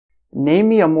Name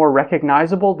me a more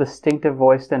recognizable, distinctive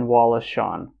voice than Wallace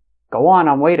Shawn. Go on,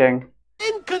 I'm waiting.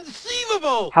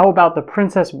 Inconceivable! How about The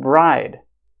Princess Bride,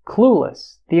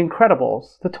 Clueless, The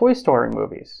Incredibles, the Toy Story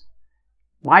movies?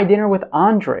 My Dinner with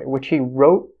Andre, which he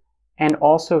wrote and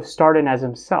also starred in as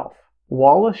himself.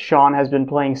 Wallace Shawn has been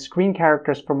playing screen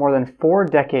characters for more than 4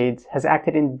 decades, has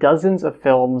acted in dozens of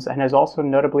films, and has also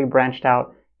notably branched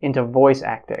out into voice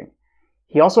acting.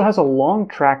 He also has a long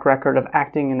track record of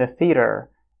acting in the theater,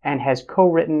 and has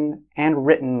co-written and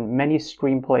written many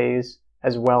screenplays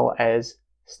as well as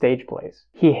stage plays.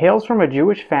 He hails from a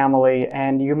Jewish family,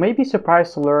 and you may be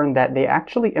surprised to learn that they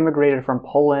actually immigrated from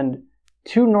Poland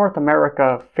to North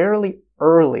America fairly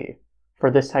early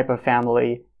for this type of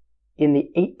family, in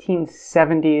the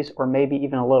 1870s or maybe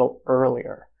even a little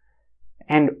earlier.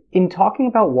 And in talking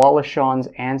about Wallace Shawn's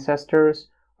ancestors,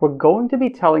 we're going to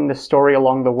be telling the story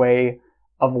along the way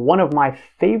of one of my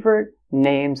favorite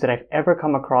names that I've ever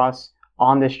come across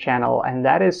on this channel, and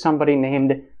that is somebody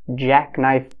named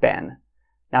Jackknife Ben.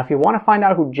 Now, if you want to find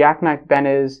out who Jackknife Ben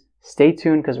is, stay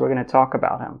tuned because we're going to talk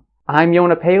about him. I'm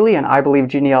Yonah Paley, and I believe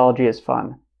genealogy is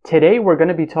fun. Today, we're going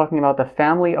to be talking about the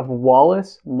family of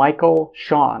Wallace Michael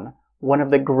Shawn, one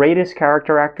of the greatest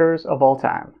character actors of all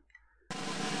time.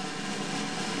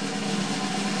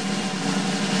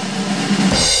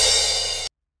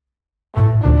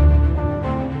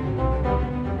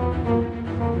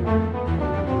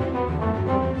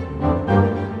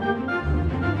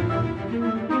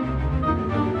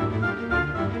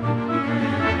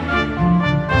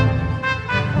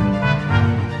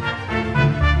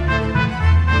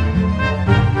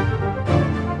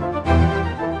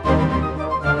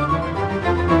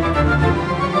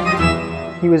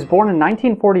 He was born in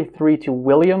 1943 to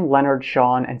William Leonard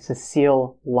Shawn and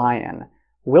Cecile Lyon.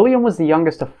 William was the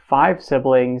youngest of 5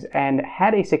 siblings and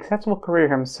had a successful career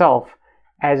himself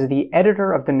as the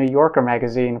editor of the New Yorker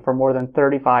magazine for more than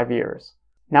 35 years.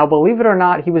 Now, believe it or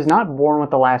not, he was not born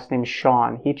with the last name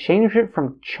Shawn. He changed it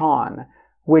from Chon,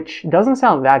 which doesn't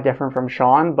sound that different from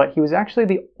Shawn, but he was actually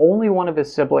the only one of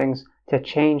his siblings to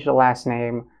change the last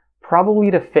name, probably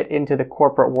to fit into the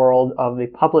corporate world of the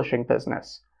publishing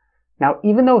business. Now,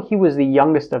 even though he was the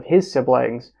youngest of his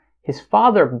siblings, his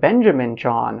father, Benjamin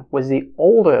Shawn, was the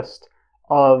oldest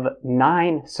of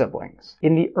 9 siblings.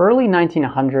 In the early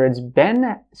 1900s,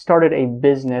 Ben started a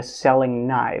business selling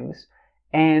knives,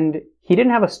 and he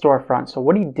didn't have a storefront, so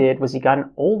what he did was he got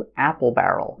an old apple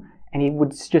barrel, and he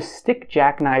would just stick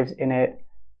jackknives in it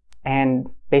and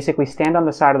basically stand on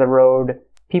the side of the road.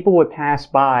 People would pass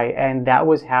by, and that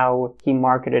was how he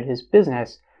marketed his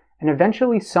business. And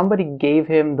eventually somebody gave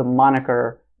him the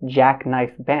moniker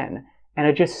Jackknife Ben, and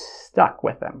it just stuck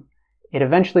with him. It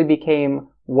eventually became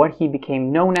what he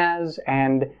became known as,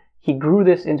 and he grew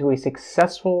this into a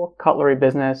successful cutlery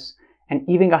business and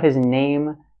even got his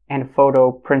name and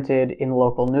photo printed in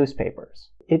local newspapers.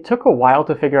 It took a while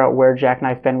to figure out where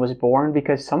Jackknife Ben was born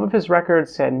because some of his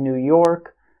records said New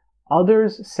York,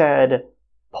 others said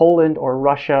Poland or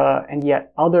Russia, and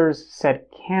yet others said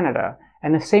Canada.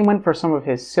 And the same went for some of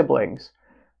his siblings.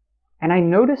 And I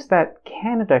noticed that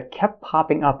Canada kept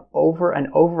popping up over and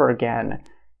over again,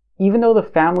 even though the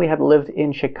family had lived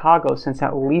in Chicago since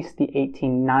at least the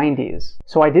 1890s.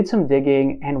 So I did some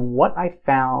digging, and what I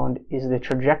found is the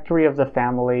trajectory of the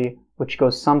family, which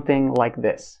goes something like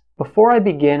this. Before I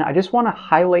begin, I just want to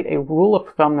highlight a rule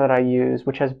of thumb that I use,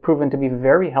 which has proven to be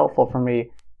very helpful for me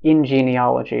in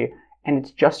genealogy. And it's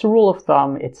just a rule of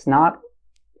thumb. It's not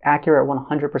accurate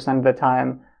 100% of the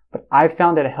time, but I've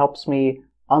found that it helps me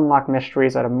unlock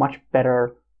mysteries at a much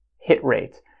better hit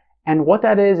rate. And what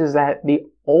that is that the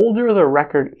older the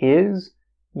record is,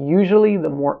 usually the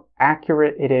more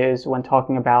accurate it is when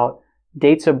talking about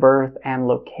dates of birth and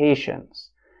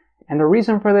locations. And the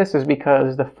reason for this is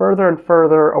because the further and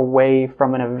further away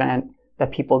from an event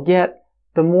that people get,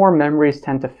 the more memories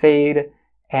tend to fade,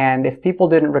 and if people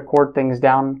didn't record things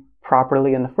down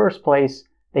properly in the first place,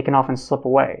 they can often slip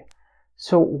away.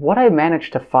 So what I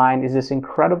managed to find is this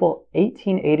incredible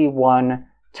 1881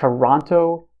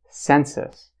 Toronto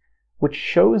census, which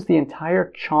shows the entire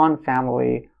Shawn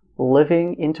family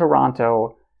living in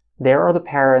Toronto. There are the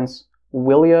parents,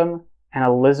 William and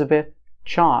Elizabeth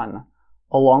Shawn,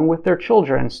 along with their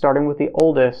children, starting with the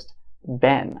oldest,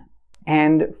 Ben.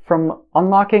 And from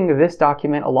unlocking this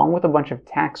document, along with a bunch of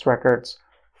tax records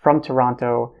from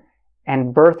Toronto,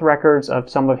 and birth records of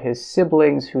some of his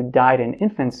siblings who died in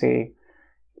infancy,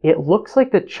 it looks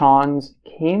like the Shawns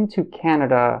came to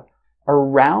Canada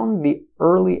around the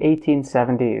early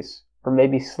 1870s, or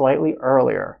maybe slightly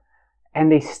earlier,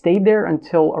 and they stayed there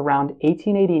until around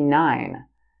 1889,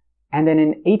 and then in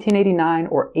 1889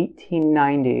 or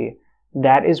 1890,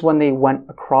 that is when they went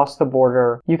across the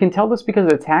border. You can tell this because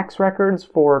the tax records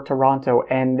for Toronto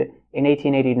end in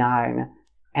 1889,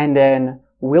 and then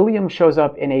William shows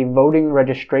up in a voting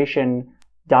registration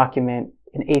document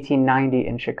in 1890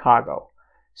 in Chicago.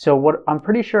 So what I'm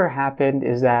pretty sure happened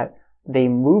is that they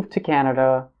moved to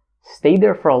Canada, stayed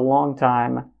there for a long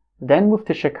time, then moved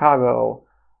to Chicago,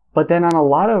 but then on a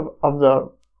lot of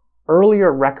the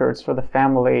earlier records for the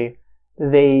family,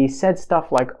 they said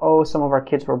stuff like, oh, some of our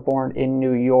kids were born in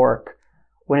New York,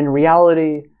 when in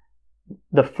reality,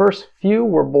 the first few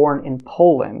were born in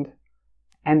Poland,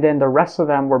 and then the rest of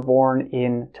them were born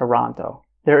in Toronto.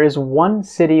 There is one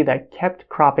city that kept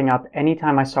cropping up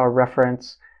anytime I saw a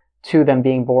reference to them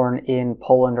being born in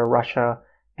Poland or Russia,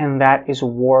 and that is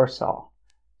Warsaw.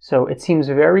 So it seems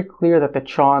very clear that the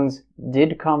Shawns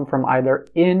did come from either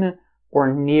in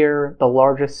or near the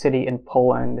largest city in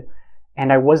Poland,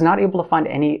 and I was not able to find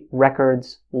any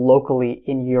records locally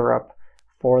in Europe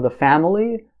for the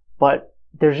family, but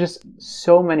there's just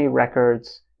so many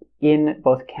records in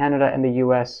both Canada and the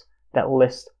US that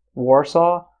list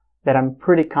Warsaw that I'm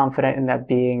pretty confident in that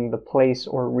being the place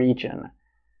or region.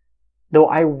 Though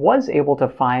I was able to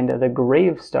find the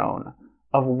gravestone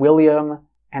of William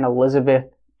and Elizabeth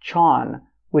Shawn,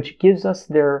 which gives us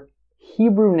their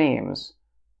Hebrew names,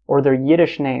 or their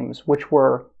Yiddish names, which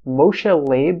were Moshe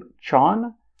Leib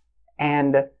Shawn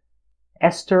and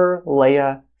Esther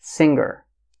Leah Singer.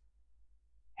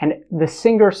 And the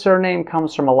Singer surname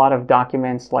comes from a lot of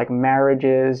documents like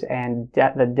marriages and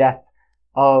the death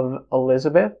of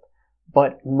Elizabeth,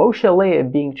 but Moshe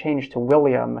Leib being changed to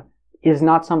William is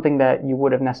not something that you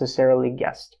would have necessarily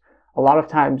guessed. A lot of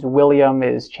times William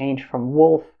is changed from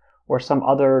Wolf or some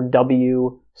other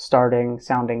W starting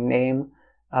sounding name.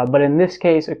 But in this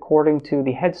case, according to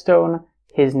the headstone,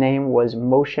 his name was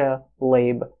Moshe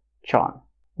Leib Shawn.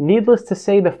 Needless to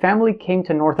say, the family came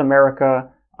to North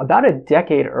America about a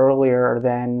decade earlier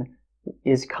than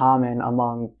is common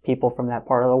among people from that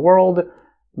part of the world.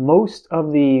 Most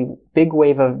of the big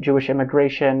wave of Jewish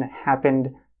immigration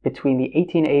happened between the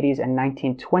 1880s and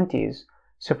 1920s.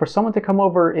 So for someone to come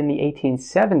over in the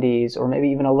 1870s, or maybe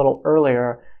even a little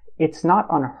earlier, it's not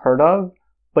unheard of,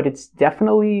 but it's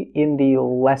definitely in the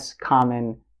less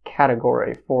common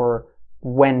category for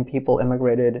when people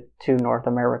immigrated to North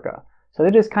America. So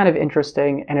it is kind of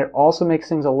interesting, and it also makes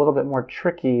things a little bit more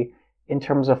tricky in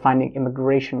terms of finding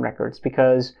immigration records,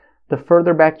 because the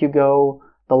further back you go,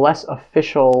 the less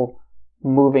official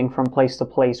moving from place to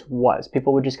place was.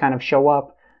 People would just kind of show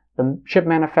up. The ship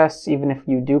manifests, even if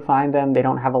you do find them, they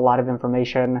don't have a lot of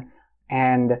information,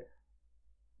 and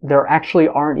there actually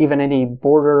aren't even any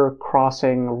border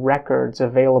crossing records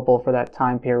available for that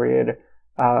time period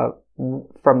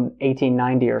from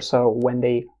 1890 or so, when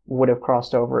they would have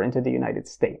crossed over into the United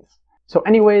States. So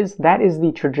anyways, that is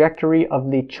the trajectory of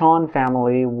the Shawn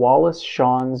family, Wallace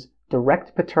Shawn's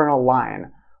direct paternal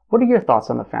line. What are your thoughts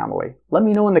on the family? Let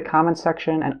me know in the comments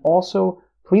section, and also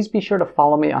please be sure to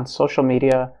follow me on social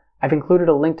media. I've included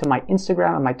a link to my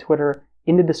Instagram and my Twitter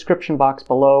in the description box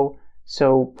below,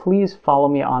 so please follow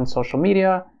me on social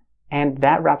media, and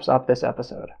that wraps up this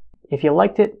episode. If you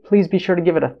liked it, please be sure to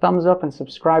give it a thumbs up and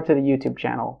subscribe to the YouTube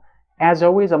channel. As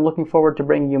always, I'm looking forward to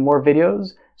bringing you more videos,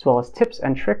 as well as tips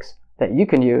and tricks that you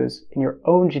can use in your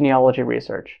own genealogy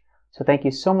research. So thank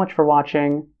you so much for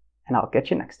watching, and I'll get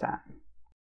you next time.